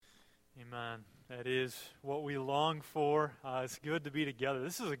Amen. That is what we long for. It's good to be together.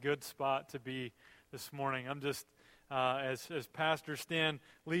 This is a good spot to be this morning. I'm just, as Pastor Stan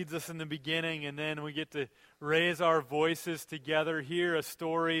leads us in the beginning, and then we get to raise our voices together, hear a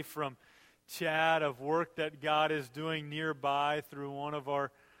story from Chad of work that God is doing nearby through one of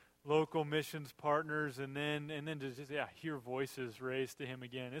our local missions partners, and then to just hear voices raised to Him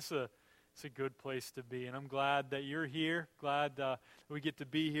again. It's a good place to be, and I'm glad that you're here. Glad we get to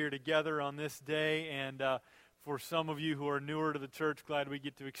be here together on this day, and for some of you who are newer to the church, glad we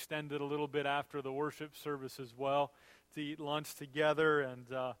get to extend it a little bit after the worship service as well, to eat lunch together, and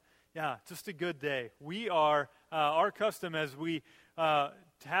just a good day. We are, our custom as we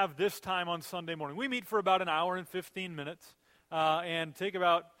have this time on Sunday morning, we meet for about an hour and 15 minutes, and take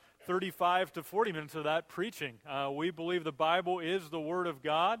about 35 to 40 minutes of that preaching. We believe the Bible is the Word of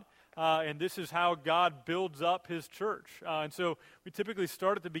God, and this is how God builds up His church. And so we typically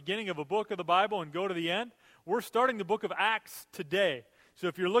start at the beginning of a book of the Bible and go to the end. We're starting the book of Acts today. So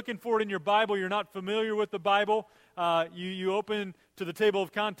if you're looking for it in your Bible, you're not familiar with the Bible, you open to the table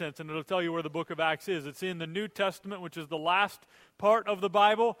of contents and it'll tell you where the book of Acts is. It's in the New Testament, which is the last part of the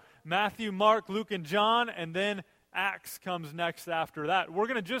Bible. Matthew, Mark, Luke, and John, and then Acts comes next after that. We're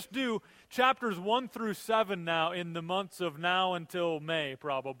going to just do chapters 1 through 7 now in the months of now until May,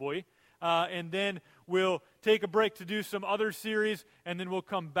 probably. And then we'll take a break to do some other series, and then we'll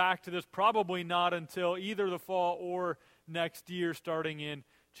come back to this probably not until either the fall or next year, starting in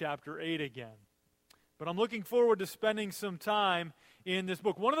chapter 8 again. But I'm looking forward to spending some time in this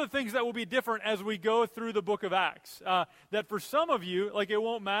book. One of the things that will be different as we go through the book of Acts, that for some of you, it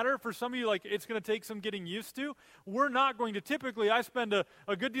won't matter. For some of you, it's going to take some getting used to. We're not going to typically, I spend a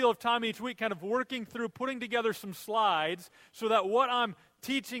good deal of time each week kind of working through, putting together some slides so that what I'm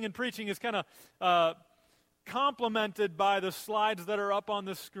teaching and preaching is kind of complemented by the slides that are up on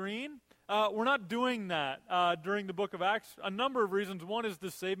the screen. We're not doing that during the book of Acts. A number of reasons. One is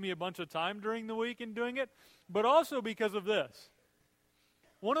to save me a bunch of time during the week in doing it, but also because of this.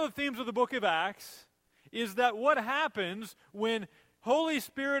 One of the themes of the book of Acts is that what happens when Holy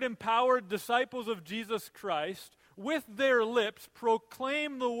Spirit empowered disciples of Jesus Christ with their lips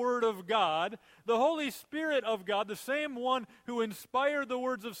proclaim the Word of God, the Holy Spirit of God, the same one who inspired the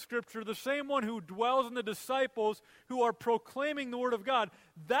words of Scripture, the same one who dwells in the disciples who are proclaiming the Word of God,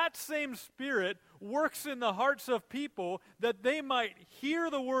 that same Spirit works in the hearts of people that they might hear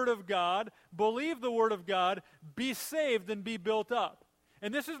the Word of God, believe the Word of God, be saved and be built up.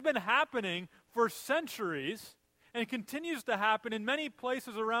 And this has been happening for centuries and continues to happen in many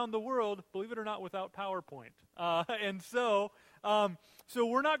places around the world, believe it or not, without PowerPoint. So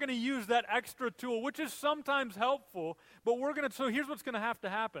we're not going to use that extra tool, which is sometimes helpful, but so here's what's going to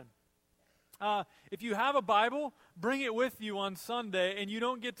happen. If you have a Bible, bring it with you on Sunday, and you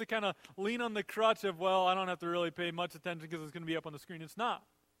don't get to kind of lean on the crutch of, I don't have to really pay much attention because it's going to be up on the screen. It's not.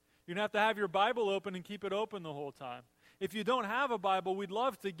 You're going to have your Bible open and keep it open the whole time. If you don't have a Bible, we'd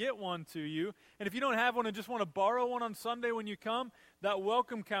love to get one to you. And if you don't have one and just want to borrow one on Sunday when you come, that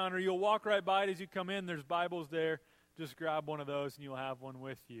welcome counter, you'll walk right by it as you come in. There's Bibles there. Just grab one of those and you'll have one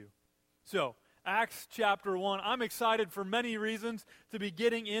with you. So, Acts chapter 1. I'm excited for many reasons to be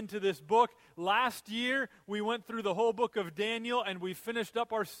getting into this book. Last year, we went through the whole book of Daniel, and we finished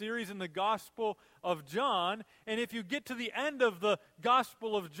up our series in the Gospel of John. And if you get to the end of the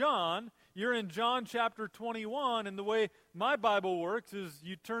Gospel of John, you're in John chapter 21, and the way my Bible works is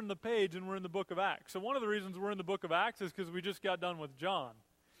you turn the page and we're in the book of Acts. So one of the reasons we're in the book of Acts is because we just got done with John.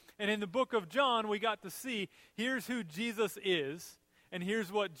 And in the book of John, we got to see, here's who Jesus is, and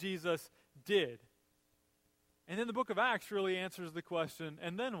here's what Jesus did. And then the book of Acts really answers the question,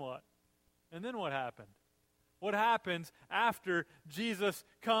 and then what? And then what happened? What happens after Jesus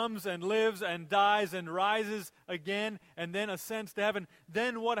comes and lives and dies and rises again and then ascends to heaven?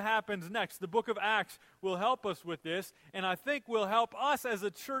 Then what happens next? The book of Acts will help us with this, and I think will help us as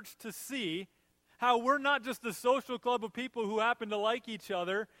a church to see how we're not just a social club of people who happen to like each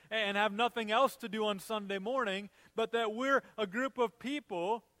other and have nothing else to do on Sunday morning, but that we're a group of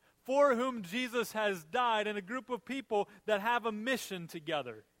people for whom Jesus has died and a group of people that have a mission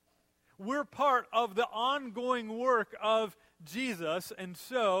together. We're part of the ongoing work of Jesus, and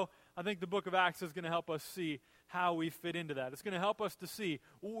so I think the book of Acts is going to help us see how we fit into that. It's going to help us to see,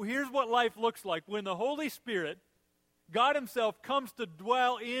 here's what life looks like when the Holy Spirit, God Himself, comes to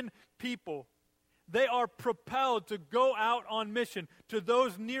dwell in people. They are propelled to go out on mission to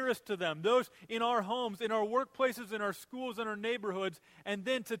those nearest to them, those in our homes, in our workplaces, in our schools, in our neighborhoods, and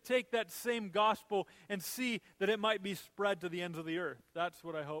then to take that same gospel and see that it might be spread to the ends of the earth. That's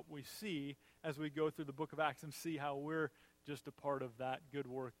what I hope we see as we go through the book of Acts and see how we're just a part of that good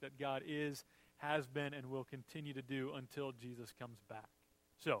work that God is, has been, and will continue to do until Jesus comes back.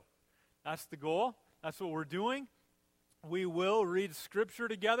 So, that's the goal. That's what we're doing. We will read Scripture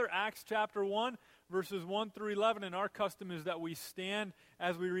together, Acts chapter 1, verses 1 through 11, and our custom is that we stand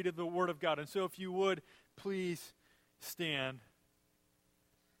as we read the Word of God. And so if you would, please stand.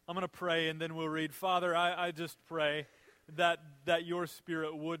 I'm going to pray, and then we'll read. Father, I just pray that your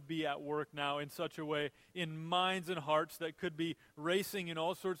Spirit would be at work now in such a way in minds and hearts that could be racing in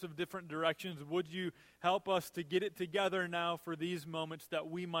all sorts of different directions. Would you help us to get it together now for these moments that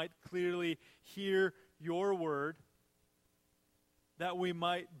we might clearly hear your word, that we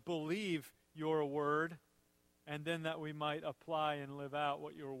might believe your word, and then that we might apply and live out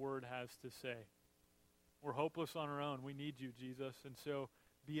what your word has to say. We're hopeless on our own. We need you, Jesus, and so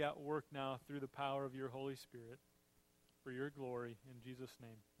be at work now through the power of your Holy Spirit for your glory. In Jesus'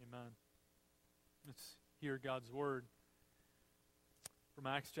 name, amen. Let's hear God's word from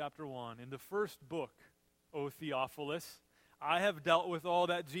Acts chapter 1. In the first book, O Theophilus, I have dealt with all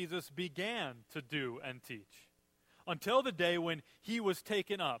that Jesus began to do and teach, until the day when he was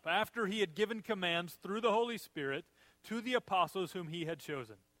taken up, after he had given commands through the Holy Spirit to the apostles whom he had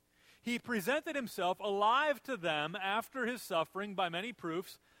chosen. He presented himself alive to them after his suffering by many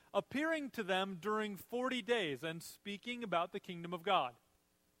proofs, appearing to them during 40 days and speaking about the kingdom of God.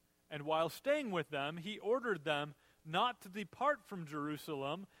 And while staying with them, he ordered them not to depart from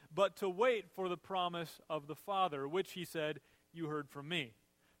Jerusalem, but to wait for the promise of the Father, which he said, you heard from me.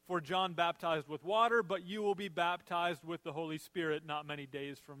 For John baptized with water, but you will be baptized with the Holy Spirit not many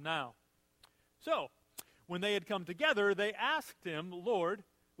days from now. So, when they had come together, they asked him, Lord,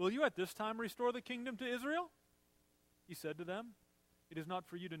 will you at this time restore the kingdom to Israel? He said to them, it is not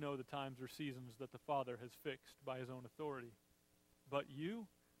for you to know the times or seasons that the Father has fixed by his own authority, but you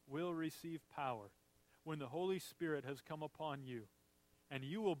will receive power when the Holy Spirit has come upon you, and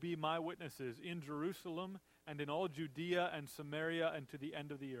you will be my witnesses in Jerusalem and in all Judea and Samaria and to the end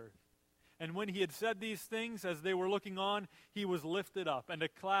of the earth. And when he had said these things, as they were looking on, he was lifted up, and a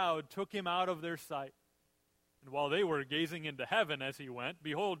cloud took him out of their sight. And while they were gazing into heaven as he went,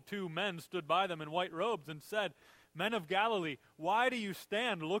 behold, two men stood by them in white robes and said, Men of Galilee, why do you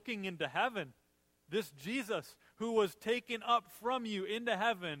stand looking into heaven? This Jesus, who was taken up from you into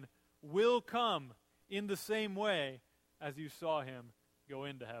heaven, will come in the same way as you saw him go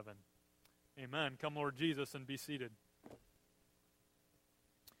into heaven. Amen. Come, Lord Jesus, and be seated.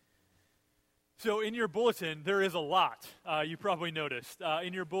 So in your bulletin, there is a lot. You probably noticed.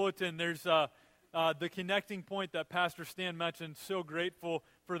 In your bulletin, there's the connecting point that Pastor Stan mentioned. So grateful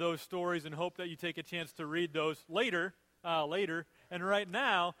for those stories and hope that you take a chance to read those later. And right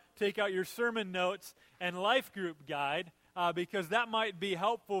now, take out your sermon notes and life group guide because that might be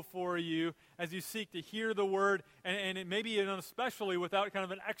helpful for you as you seek to hear the word and it maybe especially without kind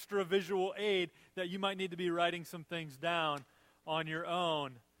of an extra visual aid that you might need to be writing some things down on your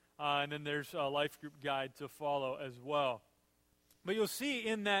own. And then there's a life group guide to follow as well. But you'll see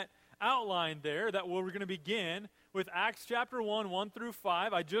in that outline there that we're going to begin with Acts chapter 1, 1 through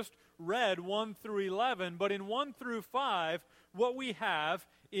 5. I just read 1 through 11, but in 1 through 5, what we have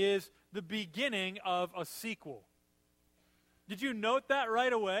is the beginning of a sequel. Did you note that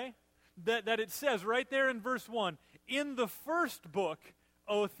right away? That it says right there in verse 1, in the first book,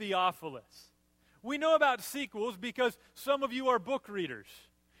 O Theophilus. We know about sequels because some of you are book readers.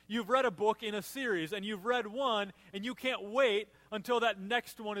 You've read a book in a series, and you've read one, and you can't wait until that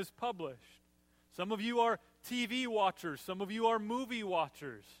next one is published. Some of you are TV watchers. Some of you are movie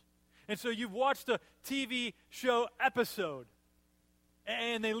watchers. And so you've watched a TV show episode,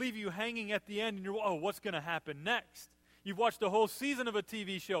 and they leave you hanging at the end, and you're, oh, what's going to happen next? You've watched a whole season of a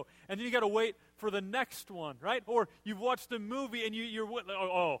TV show, and then you got to wait for the next one, right? Or you've watched a movie, and you're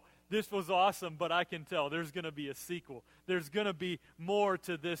this was awesome, but I can tell there's going to be a sequel. There's going to be more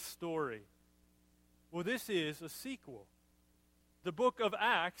to this story. Well, this is a sequel. The book of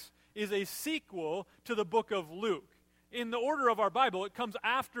Acts is a sequel to the book of Luke. In the order of our Bible, it comes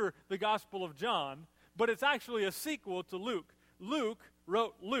after the Gospel of John, but it's actually a sequel to Luke. Luke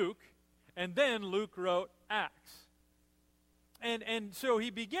wrote Luke, and then Luke wrote Acts. And so he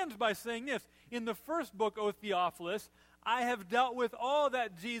begins by saying this, in the first book, O Theophilus, I have dealt with all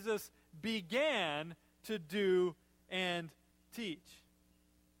that Jesus began to do and teach.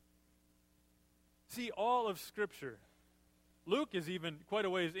 See, all of Scripture, Luke is even quite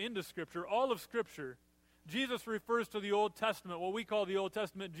a ways into Scripture, all of Scripture, Jesus refers to the Old Testament, what we call the Old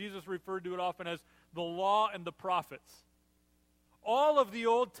Testament, Jesus referred to it often as the law and the prophets. All of the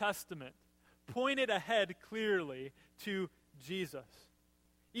Old Testament pointed ahead clearly to Jesus.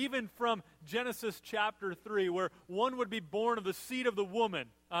 Even from Genesis chapter 3, where one would be born of the seed of the woman,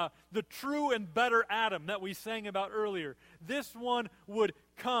 the true and better Adam that we sang about earlier. This one would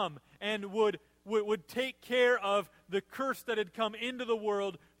come and would take care of the curse that had come into the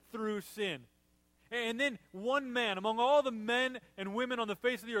world through sin. And then one man, among all the men and women on the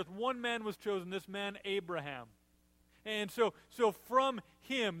face of the earth, one man was chosen, this man Abraham. And so from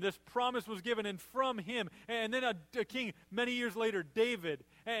him, this promise was given, and from him, and then a king many years later, David,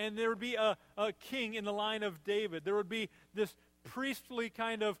 and there would be a king in the line of David. There would be this priestly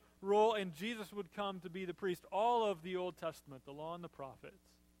kind of role, and Jesus would come to be the priest. All of the Old Testament, the law and the prophets,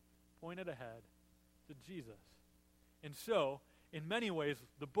 pointed ahead to Jesus. And so, in many ways,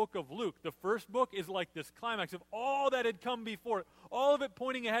 the book of Luke, the first book, is like this climax of all that had come before it, all of it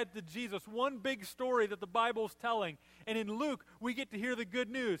pointing ahead to Jesus, one big story that the Bible's telling. And in Luke, we get to hear the good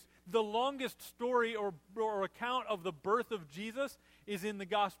news. The longest story or account of the birth of Jesus is in the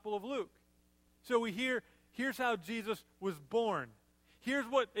Gospel of Luke. So we hear, here's how Jesus was born. Here's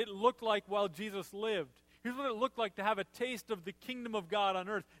what it looked like while Jesus lived. Here's what it looked like to have a taste of the kingdom of God on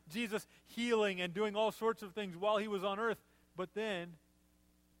earth. Jesus healing and doing all sorts of things while he was on earth. But then,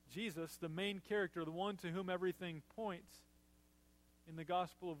 Jesus, the main character, the one to whom everything points, in the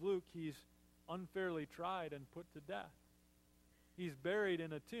Gospel of Luke, he's unfairly tried and put to death. He's buried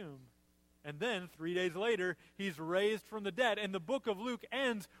in a tomb. And then, 3 days later, he's raised from the dead. And the book of Luke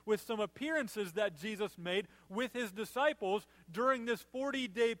ends with some appearances that Jesus made with his disciples during this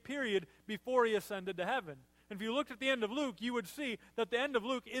 40-day period before he ascended to heaven. And if you looked at the end of Luke, you would see that the end of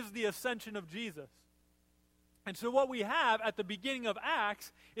Luke is the ascension of Jesus. And so what we have at the beginning of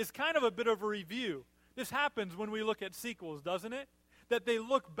Acts is kind of a bit of a review. This happens when we look at sequels, doesn't it? That they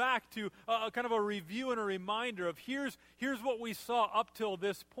look back to kind of a review and a reminder of here's what we saw up till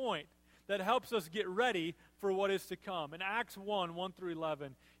this point that helps us get ready for what is to come. And Acts 1 through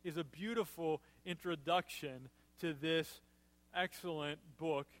 11, is a beautiful introduction to this excellent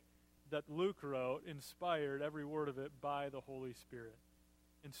book that Luke wrote, inspired, every word of it, by the Holy Spirit.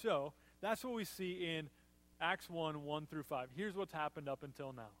 And so, that's what we see in Acts 1 through 5. Here's what's happened up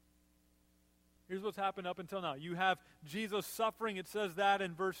until now. Here's what's happened up until now. You have Jesus suffering. It says that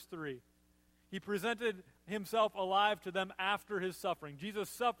in verse 3. He presented himself alive to them after his suffering. Jesus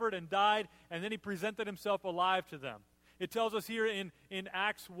suffered and died, and then he presented himself alive to them. It tells us here in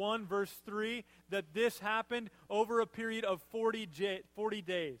Acts 1, verse 3, that this happened over a period of 40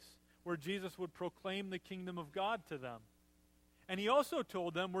 days, where Jesus would proclaim the kingdom of God to them. And he also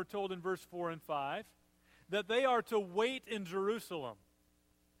told them, we're told in verse 4 and 5, that they are to wait in Jerusalem.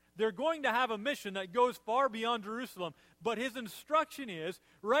 They're going to have a mission that goes far beyond Jerusalem, but his instruction is,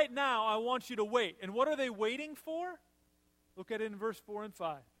 right now I want you to wait. And what are they waiting for? Look at it in verse 4 and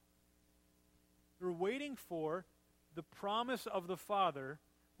 5. They're waiting for the promise of the Father,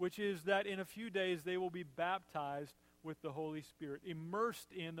 which is that in a few days they will be baptized with the Holy Spirit,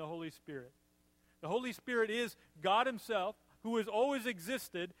 immersed in the Holy Spirit. The Holy Spirit is God himself, who has always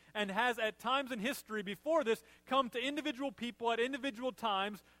existed and has at times in history before this come to individual people at individual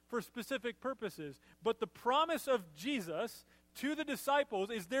times for specific purposes. But the promise of Jesus to the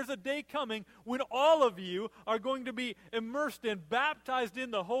disciples is there's a day coming when all of you are going to be immersed in, baptized in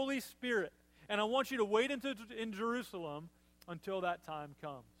the Holy Spirit. And I want you to wait in Jerusalem until that time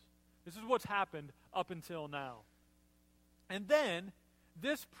comes. This is what's happened up until now. And then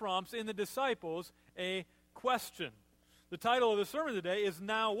this prompts in the disciples a question. The title of the sermon today is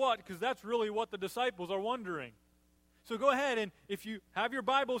Now What? Because that's really what the disciples are wondering. So go ahead, and if you have your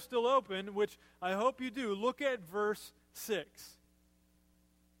Bible still open, which I hope you do, look at verse 6.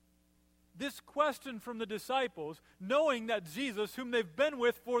 This question from the disciples, knowing that Jesus, whom they've been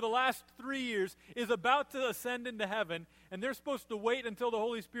with for the last 3 years, is about to ascend into heaven, and they're supposed to wait until the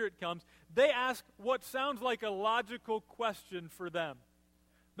Holy Spirit comes, they ask what sounds like a logical question for them.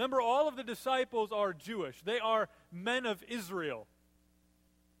 Remember, all of the disciples are Jewish. They are men of Israel.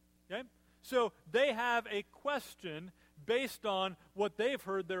 Okay? So they have a question based on what they've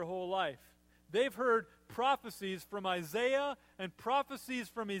heard their whole life. They've heard prophecies from Isaiah and prophecies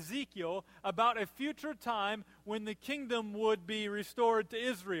from Ezekiel about a future time when the kingdom would be restored to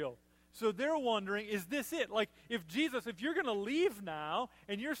Israel. So they're wondering, is this it? Like, if you're going to leave now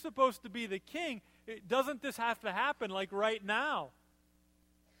and you're supposed to be the king, doesn't this have to happen like right now?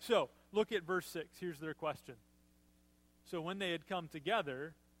 So, look at verse 6. Here's their question. So when they had come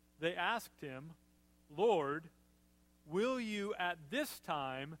together, they asked him, Lord, will you at this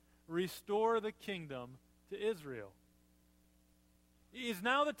time restore the kingdom to Israel? Is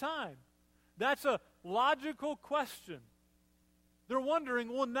now the time? That's a logical question. They're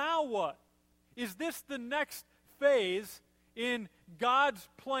wondering, well, now what? Is this the next phase in God's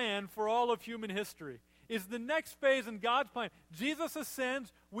plan for all of human history. Is the next phase in God's plan. Jesus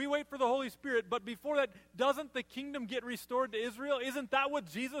ascends, we wait for the Holy Spirit, but before that, doesn't the kingdom get restored to Israel? Isn't that what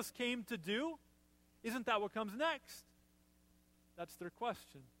Jesus came to do? Isn't that what comes next? That's their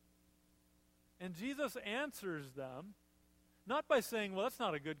question. And Jesus answers them, not by saying, well, that's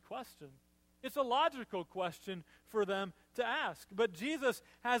not a good question. It's a logical question for them to ask. But Jesus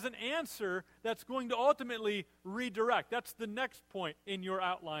has an answer that's going to ultimately redirect. That's the next point in your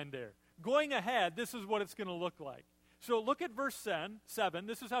outline there. Going ahead, this is what it's going to look like. So look at verse 7.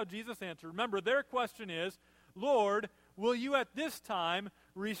 This is how Jesus answered. Remember, their question is, Lord, will you at this time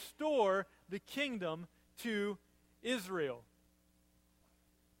restore the kingdom to Israel?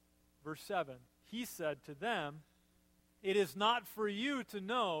 Verse 7, he said to them, it is not for you to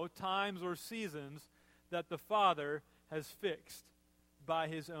know times or seasons that the Father has fixed by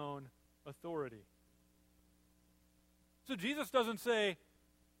his own authority. So Jesus doesn't say,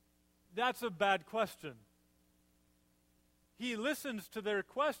 that's a bad question. He listens to their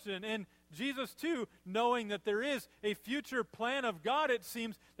question, and Jesus, too, knowing that there is a future plan of God, it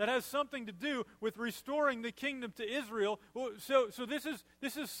seems, that has something to do with restoring the kingdom to Israel. So this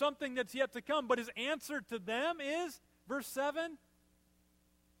is something that's yet to come. But his answer to them is, verse 7,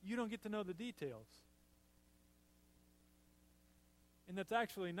 you don't get to know the details. And that's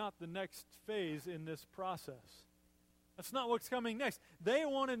actually not the next phase in this process. That's not what's coming next. They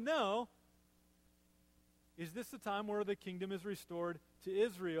want to know, is this the time where the kingdom is restored to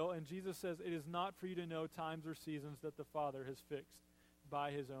Israel? And Jesus says, it is not for you to know times or seasons that the Father has fixed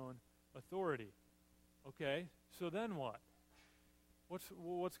by his own authority. Okay, so then what?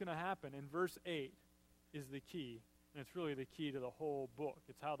 What's going to happen? In verse 8 is the key, and it's really the key to the whole book.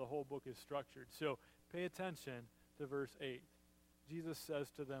 It's how the whole book is structured. So pay attention to verse 8. Jesus says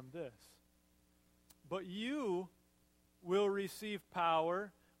to them this, but you will receive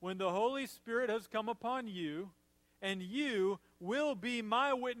power when the Holy Spirit has come upon you, and you will be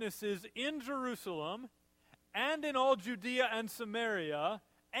my witnesses in Jerusalem and in all Judea and Samaria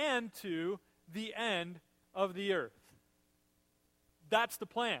and to the end of the earth. That's the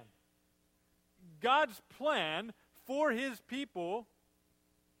plan. God's plan for his people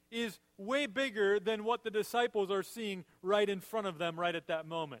is way bigger than what the disciples are seeing right in front of them right at that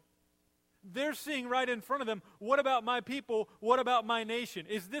moment. They're seeing right in front of them, what about my people? What about my nation?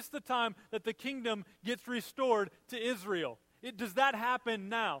 Is this the time that the kingdom gets restored to Israel? Does that happen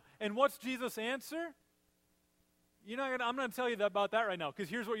now? And what's Jesus' answer? I'm going to tell you about that right now,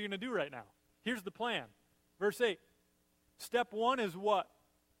 because here's what you're going to do right now. Here's the plan. Verse 8. Step 1 is what?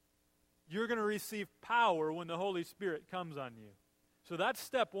 You're going to receive power when the Holy Spirit comes on you. So that's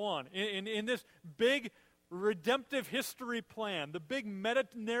step 1. In this big redemptive history plan, the big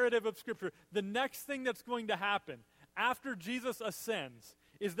meta-narrative of Scripture, the next thing that's going to happen after Jesus ascends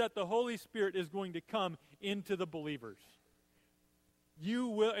is that the Holy Spirit is going to come into the believers. You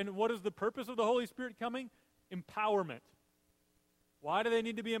will, and what is the purpose of the Holy Spirit coming? Empowerment. Why do they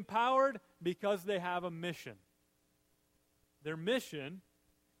need to be empowered? Because they have a mission. Their mission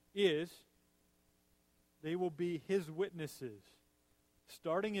is they will be his witnesses,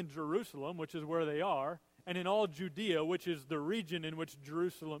 starting in Jerusalem, which is where they are, and in all Judea, which is the region in which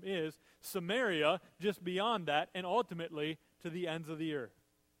Jerusalem is, Samaria, just beyond that, and ultimately to the ends of the earth.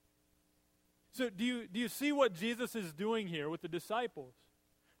 So do you see what Jesus is doing here with the disciples?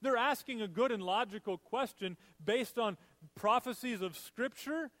 They're asking a good and logical question based on prophecies of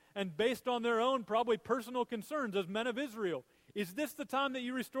Scripture and based on their own probably personal concerns as men of Israel. Is this the time that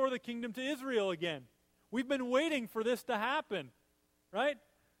you restore the kingdom to Israel again? We've been waiting for this to happen, right?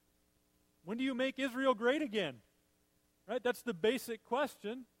 When do you make Israel great again? Right? That's the basic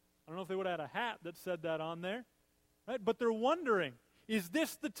question. I don't know if they would have had a hat that said that on there. Right? But they're wondering, is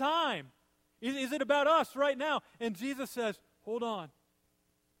this the time? Is it about us right now? And Jesus says, hold on.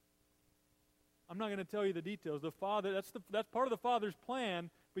 I'm not going to tell you the details. The Father, that's part of the Father's plan,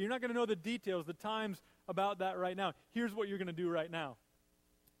 but you're not going to know the details, the times about that right now. Here's what you're going to do right now.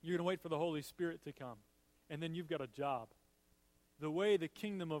 You're going to wait for the Holy Spirit to come. And then you've got a job. The way the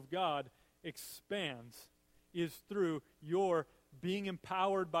kingdom of God expands is through your being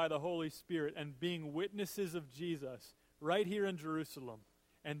empowered by the Holy Spirit and being witnesses of Jesus right here in Jerusalem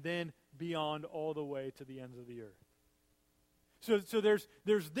and then beyond all the way to the ends of the earth. So there's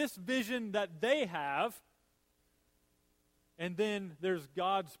this vision that they have, and then there's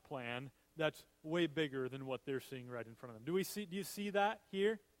God's plan that's way bigger than what they're seeing right in front of them. Do you see that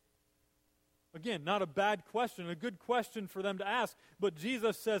here? Again, not a bad question, a good question for them to ask, but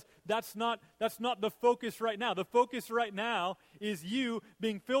Jesus says that's not the focus right now. The focus right now is you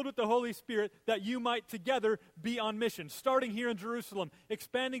being filled with the Holy Spirit that you might together be on mission, starting here in Jerusalem,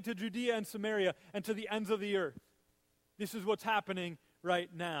 expanding to Judea and Samaria and to the ends of the earth. This is what's happening right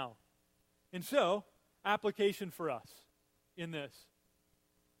now. And so, application for us in this.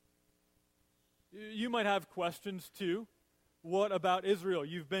 You might have questions too. What about Israel?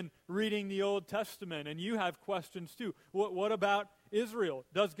 You've been reading the Old Testament, and you have questions too. What about Israel?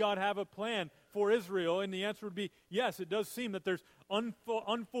 Does God have a plan for Israel? And the answer would be yes. It does seem that there's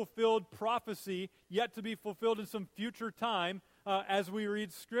unfulfilled prophecy yet to be fulfilled in some future time as we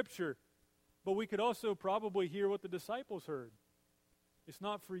read Scripture. But we could also probably hear what the disciples heard. It's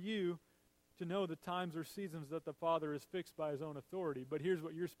not for you to know the times or seasons that the Father is fixed by His own authority, but here's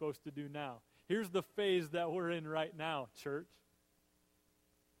what you're supposed to do now. Here's the phase that we're in right now, church.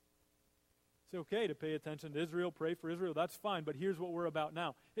 It's okay to pay attention to Israel, pray for Israel, that's fine, but here's what we're about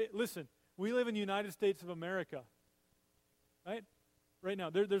now. Listen, we live in the United States of America, right? Right now,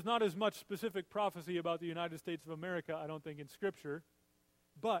 there's not as much specific prophecy about the United States of America, I don't think, in Scripture,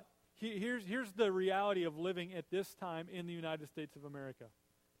 but here's the reality of living at this time in the United States of America.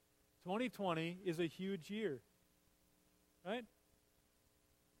 2020 is a huge year, right?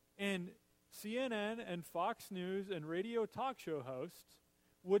 And CNN and Fox News and radio talk show hosts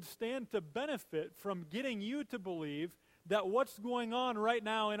would stand to benefit from getting you to believe that what's going on right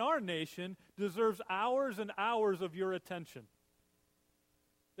now in our nation deserves hours and hours of your attention.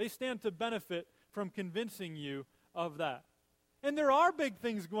 They stand to benefit from convincing you of that. And there are big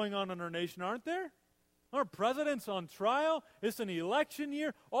things going on in our nation, aren't there? Our president's on trial. It's an election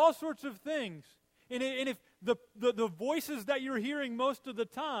year. All sorts of things. And if the voices that you're hearing most of the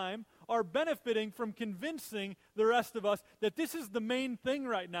time are benefiting from convincing the rest of us that this is the main thing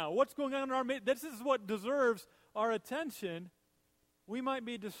right now, what's going on in our this is what deserves our attention, we might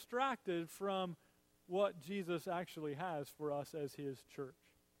be distracted from what Jesus actually has for us as His church.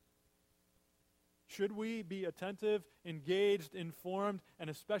 Should we be attentive, engaged, informed, and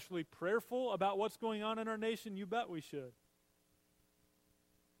especially prayerful about what's going on in our nation? You bet we should.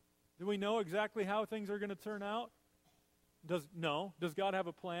 Do we know exactly how things are going to turn out? No. Does God have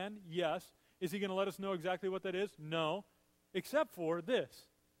a plan? Yes. Is He going to let us know exactly what that is? No. Except for this.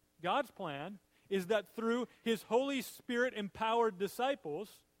 God's plan is that through His Holy Spirit-empowered disciples,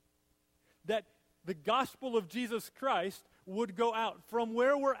 that the gospel of Jesus Christ would go out from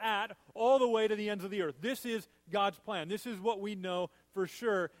where we're at all the way to the ends of the earth. This is God's plan. This is what we know for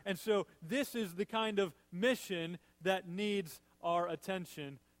sure. And so this is the kind of mission that needs our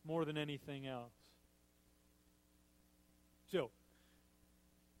attention more than anything else. So,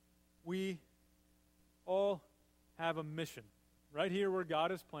 we all have a mission right here where God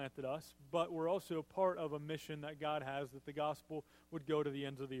has planted us, but we're also part of a mission that God has, that the gospel would go to the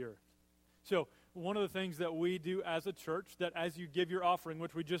ends of the earth. So, one of the things that we do as a church, that as you give your offering,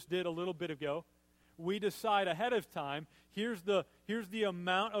 which we just did a little bit ago, we decide ahead of time, here's the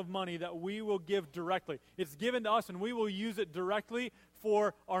amount of money that we will give directly. It's given to us, and we will use it directly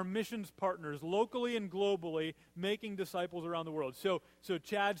for our missions partners, locally and globally, making disciples around the world. So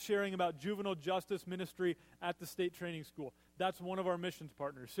Chad's sharing about juvenile justice ministry at the State Training School. That's one of our missions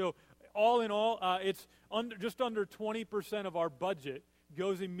partners. So all in all, it's just under 20% of our budget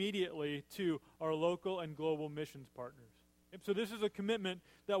goes immediately to our local and global missions partners. So this is a commitment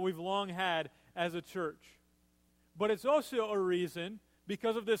that we've long had as a church. But it's also a reason,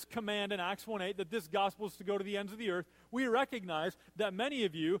 because of this command in Acts 1:8, that this gospel is to go to the ends of the earth. We recognize that many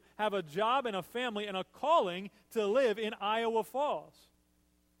of you have a job and a family and a calling to live in Iowa Falls.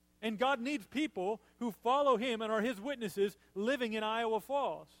 And God needs people who follow Him and are His witnesses living in Iowa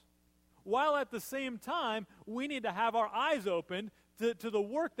Falls. While at the same time, we need to have our eyes open to the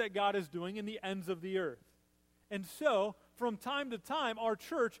work that God is doing in the ends of the earth. And so, from time to time, our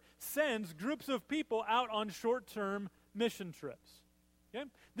church sends groups of people out on short-term mission trips. Okay?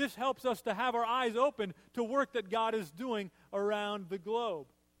 This helps us to have our eyes open to work that God is doing around the globe.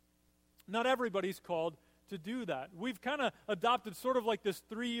 Not everybody's called to do that. We've kind of adopted sort of like this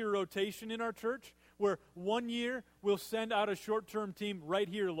 3-year rotation in our church, where 1 year we'll send out a short-term team right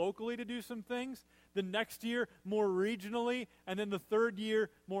here locally to do some things, the next year more regionally, and then the third year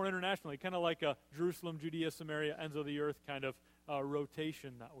more internationally, kind of like a Jerusalem, Judea, Samaria, ends of the earth kind of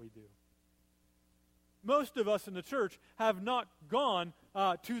rotation that we do. Most of us in the church have not gone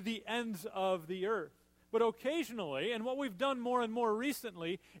to the ends of the earth. But occasionally, and what we've done more and more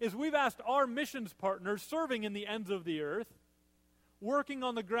recently, is we've asked our missions partners serving in the ends of the earth, working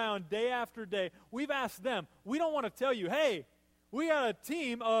on the ground day after day, we've asked them, we don't want to tell you, hey, we got a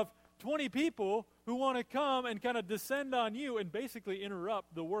team of 20 people who want to come and kind of descend on you and basically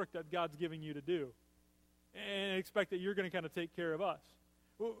interrupt the work that God's giving you to do and expect that you're going to kind of take care of us.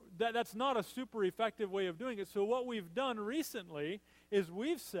 Well, that's not a super effective way of doing it. So what we've done recently is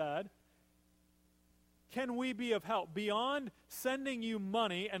we've said, can we be of help? Beyond sending you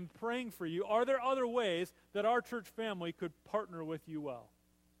money and praying for you, are there other ways that our church family could partner with you well?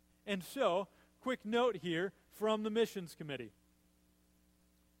 And so, quick note here from the missions committee.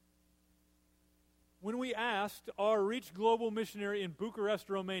 When we asked our Reach Global missionary in Bucharest,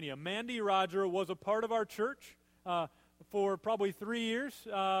 Romania, Mandy Roger was a part of our church for probably 3 years,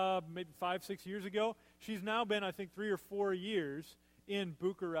 maybe 5, 6 years ago. She's now been, I think, 3 or 4 years in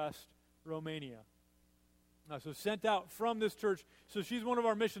Bucharest, Romania. So sent out from this church. So she's one of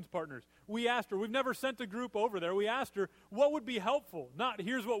our missions partners. We asked her, we've never sent a group over there. We asked her, what would be helpful? Not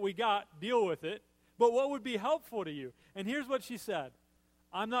here's what we got, deal with it, but what would be helpful to you? And here's what she said.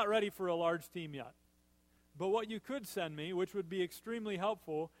 I'm not ready for a large team yet. But what you could send me, which would be extremely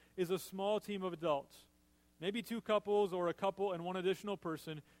helpful, is a small team of adults. Maybe 2 couples or a couple and 1 additional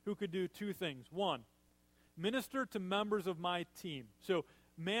person who could do 2 things. 1, minister to members of my team. So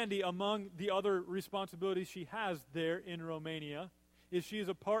Mandy, among the other responsibilities she has there in Romania, is she is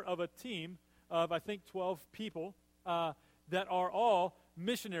a part of a team of, I think, 12 people that are all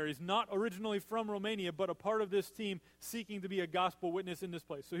missionaries, not originally from Romania, but a part of this team seeking to be a gospel witness in this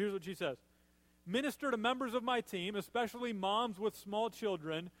place. So here's what she says. Minister to members of my team, especially moms with small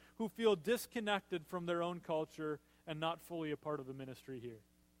children who feel disconnected from their own culture and not fully a part of the ministry here.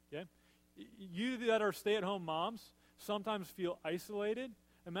 Okay? You that are stay-at-home moms sometimes feel isolated.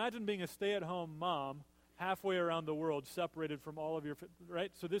 Imagine being a stay-at-home mom halfway around the world, separated from all of your,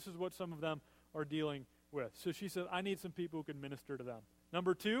 right? So this is what some of them are dealing with. So she said, I need some people who can minister to them.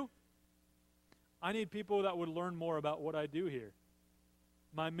 Number 2, I need people that would learn more about what I do here.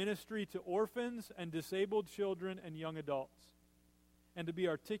 My ministry to orphans and disabled children and young adults, and to be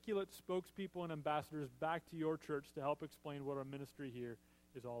articulate spokespeople and ambassadors back to your church to help explain what our ministry here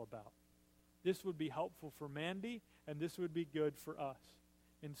is all about. This would be helpful for Mandy, and this would be good for us.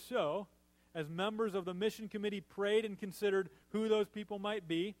 And so, as members of the mission committee prayed and considered who those people might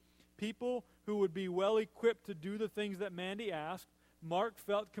be, people who would be well equipped to do the things that Mandy asked, Mark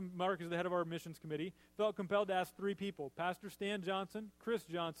is the head of our missions committee, felt compelled to ask 3 people, Pastor Stan Johnson, Chris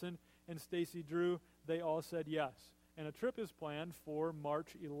Johnson, and Stacy Drew. They all said yes. And a trip is planned for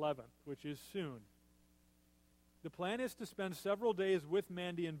March 11th, which is soon. The plan is to spend several days with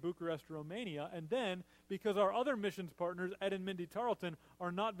Mandy in Bucharest, Romania, and then, because our other missions partners, Ed and Mindy Tarleton,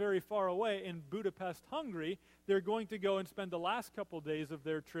 are not very far away in Budapest, Hungary, they're going to go and spend the last couple days of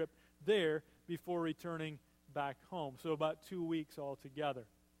their trip there before returning back home. So about 2 weeks altogether.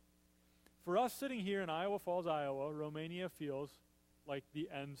 For us sitting here in Iowa Falls, Iowa, Romania feels like the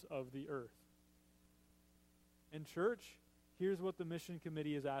ends of the earth. And church, here's what the mission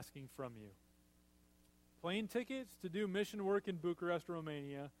committee is asking from you. Plane tickets to do mission work in Bucharest,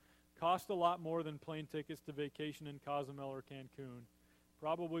 Romania cost a lot more than plane tickets to vacation in Cozumel or Cancun,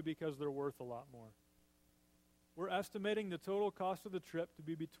 probably because they're worth a lot more. We're estimating the total cost of the trip to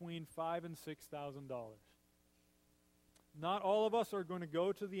be between $5,000 and $6,000. Not all of us are going to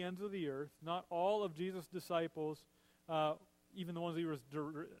go to the ends of the earth. Not all of Jesus' disciples, even the ones he was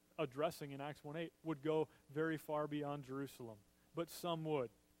addressing in Acts 1:8, would go very far beyond Jerusalem. But some would.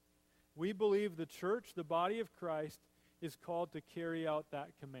 We believe the church, the body of Christ, is called to carry out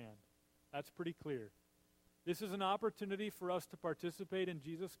that command. That's pretty clear. This is an opportunity for us to participate in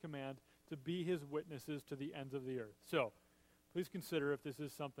Jesus' command to be his witnesses to the ends of the earth. So, please consider if this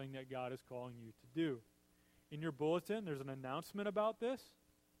is something that God is calling you to do. In your bulletin, there's an announcement about this.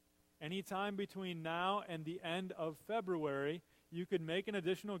 Anytime between now and the end of February, you could make an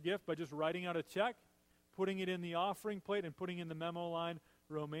additional gift by just writing out a check, putting it in the offering plate, and putting in the memo line,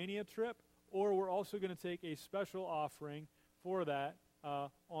 Romania trip, or we're also going to take a special offering for that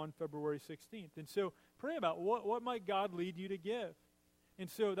on February 16th. And so pray about what might God lead you to give. And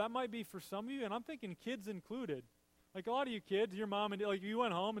so that might be for some of you, and I'm thinking kids included. Like a lot of you kids, your mom, and like you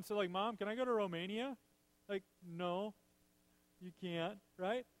went home and said, like, Mom, can I go to Romania? Like, no, you can't,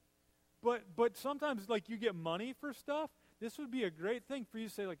 right? But sometimes, like, you get money for stuff. This would be a great thing for you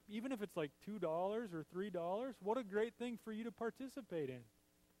to say, like, even if it's like $2 or $3, what a great thing for you to participate in,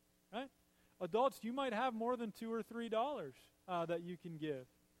 right? Adults, you might have more than $2 or $3 that you can give.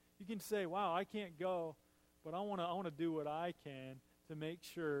 You can say, wow, I can't go, but I want to do what I can to make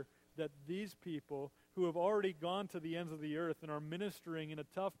sure that these people who have already gone to the ends of the earth and are ministering in a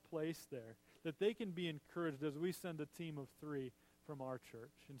tough place there, that they can be encouraged as we send a team of 3 from our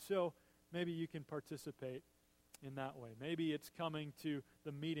church. And so maybe you can participate in that way. Maybe it's coming to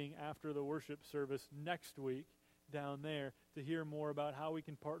the meeting after the worship service next week down there to hear more about how we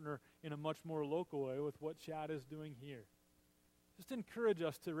can partner in a much more local way with what Chad is doing here. Just encourage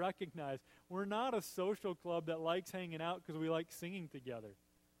us to recognize we're not a social club that likes hanging out because we like singing together.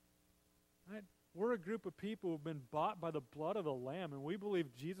 Right? We're a group of people who've been bought by the blood of the Lamb, and we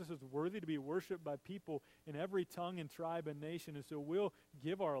believe Jesus is worthy to be worshiped by people in every tongue and tribe and nation, and so we'll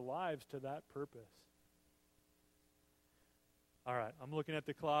give our lives to that purpose. All right, I'm looking at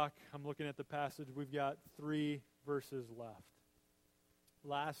the clock. I'm looking at the passage. We've got 3 verses left.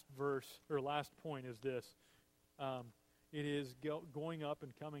 Last point is this. It is going up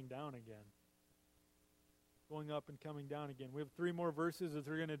and coming down again. Going up and coming down again. We have 3 more verses as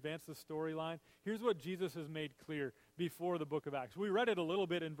we're going to advance the storyline. Here's what Jesus has made clear before the book of Acts. We read it a little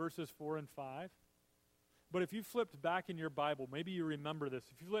bit in verses 4 and 5. But if you flipped back in your Bible, maybe you remember this.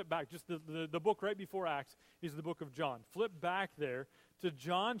 If you flip back, just the book right before Acts is the book of John. Flip back there to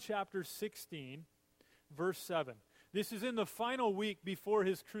John chapter 16, verse 7. This is in the final week before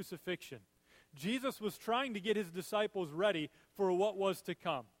his crucifixion. Jesus was trying to get his disciples ready for what was to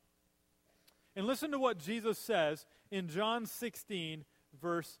come. And listen to what Jesus says in John 16,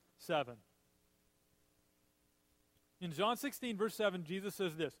 verse 7. In John 16, verse 7, Jesus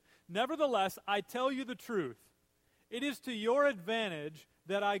says this, "Nevertheless, I tell you the truth. It is to your advantage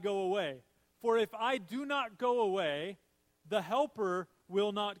that I go away. For if I do not go away, the Helper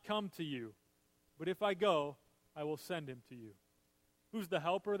will not come to you. But if I go, I will send him to you." Who's the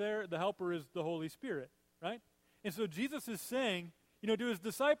Helper there? The Helper is the Holy Spirit, right? And so Jesus is saying, to his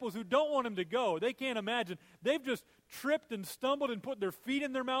disciples who don't want him to go, they can't imagine. They've just tripped and stumbled and put their feet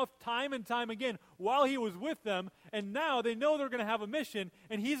in their mouth time and time again while he was with them, and now they know they're going to have a mission,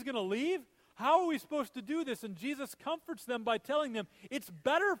 and he's going to leave? How are we supposed to do this? And Jesus comforts them by telling them, it's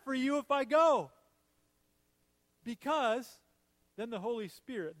better for you if I go. Because then the Holy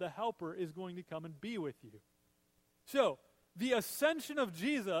Spirit, the Helper, is going to come and be with you. So, the ascension of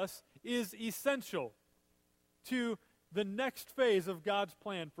Jesus is essential to the next phase of God's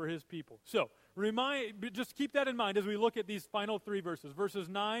plan for his people. So, just keep that in mind as we look at these final 3 verses, verses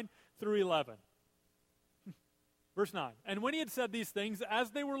 9 through 11. Verse 9, "And when he had said these things,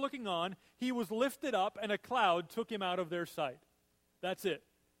 as they were looking on, he was lifted up, and a cloud took him out of their sight." That's it.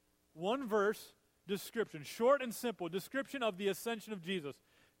 1 verse description, short and simple, description of the ascension of Jesus.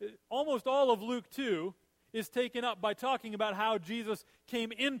 Almost all of Luke 2 is taken up by talking about how Jesus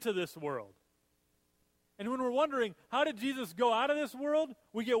came into this world. And when we're wondering, how did Jesus go out of this world?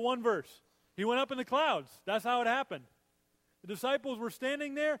 We get 1 verse. He went up in the clouds. That's how it happened. The disciples were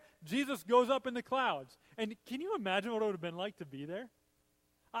standing there. Jesus goes up in the clouds. And can you imagine what it would have been like to be there?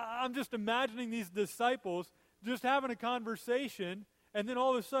 I'm just imagining these disciples just having a conversation, and then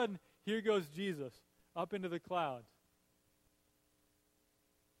all of a sudden, here goes Jesus up into the clouds.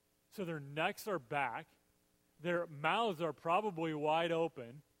 So their necks are back. Their mouths are probably wide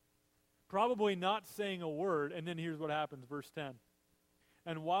open, probably not saying a word. And then here's what happens, verse 10.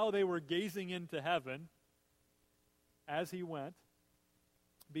 "And while they were gazing into heaven, as he went,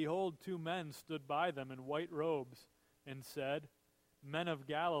 behold, 2 men stood by them in white robes and said, 'Men of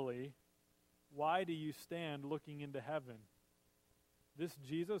Galilee, why do you stand looking into heaven? This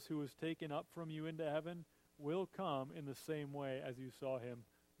Jesus who was taken up from you into heaven will come in the same way as you saw him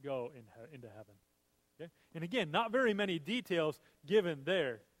go into heaven.'" Okay? And again, not very many details given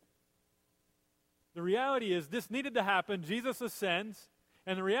there. The reality is this needed to happen. Jesus ascends,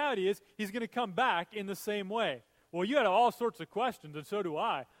 and the reality is he's going to come back in the same way. Well, you had all sorts of questions, and so do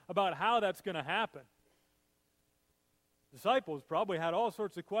I, about how that's going to happen. Disciples probably had all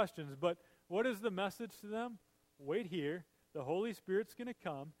sorts of questions, but what is the message to them? Wait here. The Holy Spirit's going to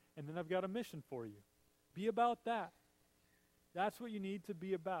come, and then I've got a mission for you. Be about that. That's what you need to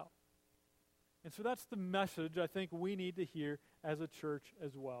be about. And so that's the message I think we need to hear as a church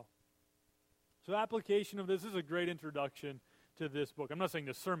as well. So application of this is a great introduction to this book. I'm not saying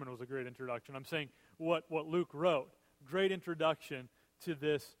this sermon was a great introduction. I'm saying what Luke wrote. Great introduction to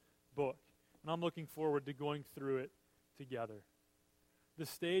this book. And I'm looking forward to going through it together. The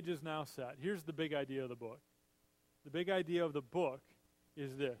stage is now set. Here's the big idea of the book. The big idea of the book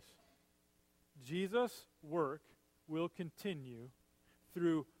is this. Jesus' work will continue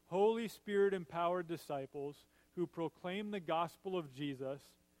through Holy Spirit-empowered disciples who proclaim the gospel of Jesus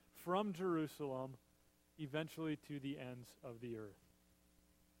from Jerusalem eventually to the ends of the earth.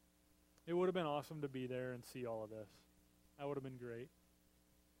 It would have been awesome to be there and see all of this. That would have been great.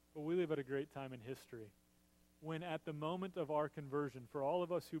 But we live at a great time in history when at the moment of our conversion, for all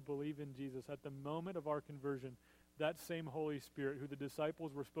of us who believe in Jesus, at the moment of our conversion, that same Holy Spirit who the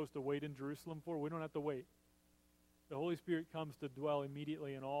disciples were supposed to wait in Jerusalem for, we don't have to wait. The Holy Spirit comes to dwell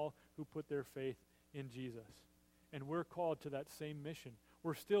immediately in all who put their faith in Jesus. And we're called to that same mission.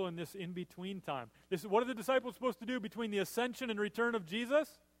 We're still in this in-between time. What are the disciples supposed to do between the ascension and return of Jesus?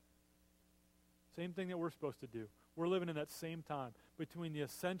 Same thing that we're supposed to do. We're living in that same time. Between the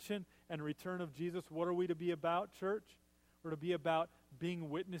ascension and return of Jesus, what are we to be about, church? We're to be about being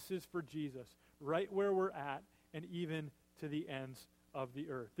witnesses for Jesus, right where we're at, and even to the ends of the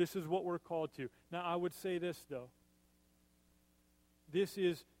earth. This is what we're called to. Now, I would say this, though. This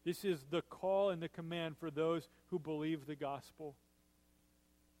is the call and the command for those who believe the gospel.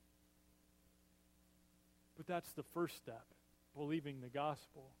 But that's the first step, believing the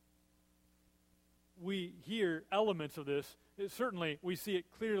gospel. We hear elements of this. Certainly, we see it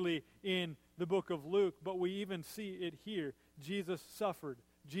clearly in the book of Luke, but we even see it here. Jesus suffered.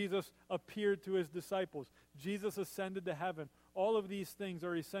 Jesus appeared to his disciples. Jesus ascended to heaven. All of these things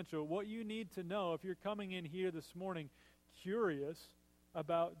are essential. What you need to know, if you're coming in here this morning curious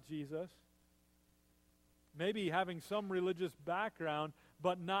about Jesus, maybe having some religious background,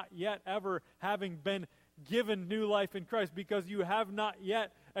 but not yet ever having been given new life in Christ, because you have not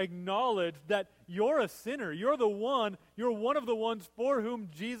yet acknowledged that you're a sinner. You're one of the ones for whom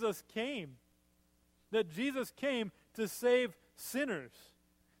Jesus came. That Jesus came to save sinners.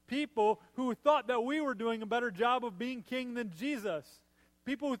 People who thought that we were doing a better job of being king than Jesus.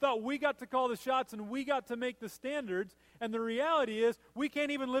 People who thought we got to call the shots and we got to make the standards. And the reality is we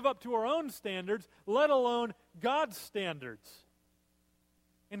can't even live up to our own standards, let alone God's standards.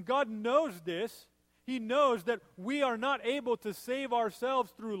 And God knows this. He knows that we are not able to save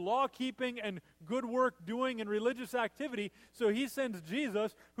ourselves through law-keeping and good work doing and religious activity. So he sends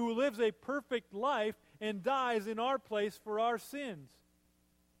Jesus, who lives a perfect life and dies in our place for our sins.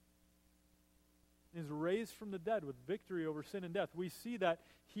 Is raised from the dead with victory over sin and death. We see that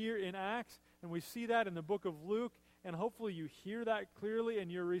here in Acts, and we see that in the book of Luke, and hopefully you hear that clearly, and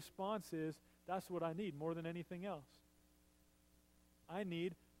your response is, that's what I need more than anything else. I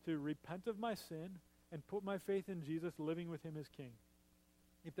need to repent of my sin and put my faith in Jesus, living with him as king.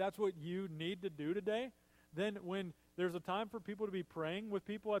 If that's what you need to do today, then when there's a time for people to be praying with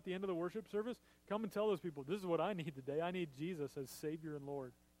people at the end of the worship service, come and tell those people, this is what I need today. I need Jesus as Savior and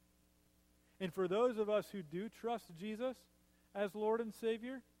Lord. And for those of us who do trust Jesus as Lord and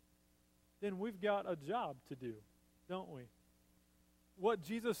Savior, then we've got a job to do, don't we? What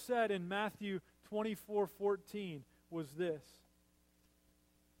Jesus said in Matthew 24:14 was this.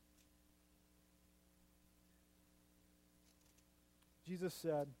 Jesus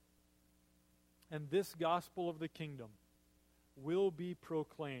said, "And this gospel of the kingdom will be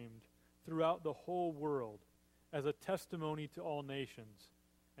proclaimed throughout the whole world as a testimony to all nations,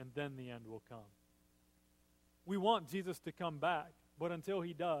 and then the end will come." We want Jesus to come back, but until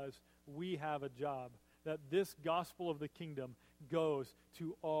he does, we have a job, that this gospel of the kingdom goes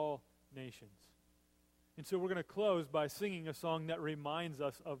to all nations. And so we're going to close by singing a song that reminds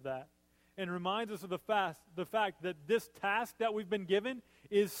us of that, and reminds us of the fact that this task that we've been given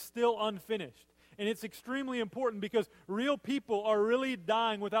is still unfinished. And it's extremely important because real people are really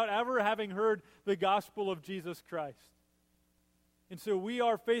dying without ever having heard the gospel of Jesus Christ. And so we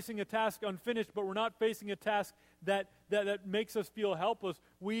are facing a task unfinished, but we're not facing a task that makes us feel helpless.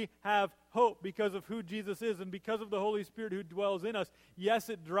 We have hope because of who Jesus is and because of the Holy Spirit who dwells in us. Yes,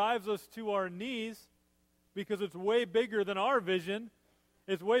 it drives us to our knees because it's way bigger than our vision.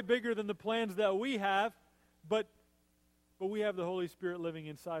 It's way bigger than the plans that we have, but we have the Holy Spirit living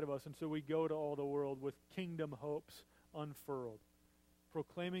inside of us, and so we go to all the world with kingdom hopes unfurled,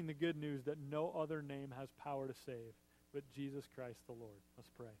 proclaiming the good news that no other name has power to save but Jesus Christ the Lord. Let's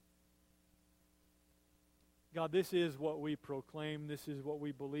pray. God, this is what we proclaim. This is what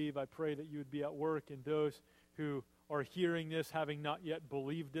we believe. I pray that you would be at work in those who are hearing this, having not yet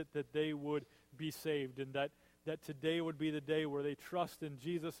believed it, that they would be saved, and that today would be the day where they trust in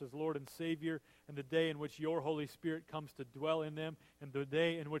Jesus as Lord and Savior, and the day in which your Holy Spirit comes to dwell in them, and the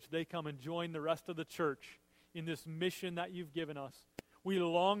day in which they come and join the rest of the church in this mission that you've given us. We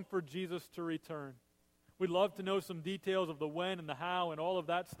long for Jesus to return. We'd love to know some details of the when and the how and all of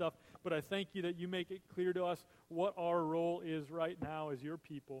that stuff, but I thank you that you make it clear to us what our role is right now as your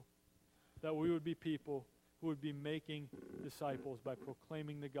people, that we would be people who would be making disciples by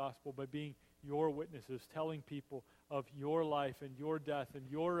proclaiming the gospel, by being your witnesses, telling people of your life and your death and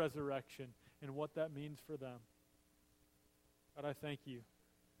your resurrection and what that means for them. God, I thank you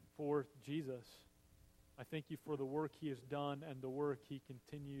for Jesus. I thank you for the work he has done and the work he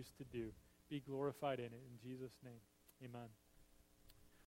continues to do. Be glorified in it. In Jesus' name, amen.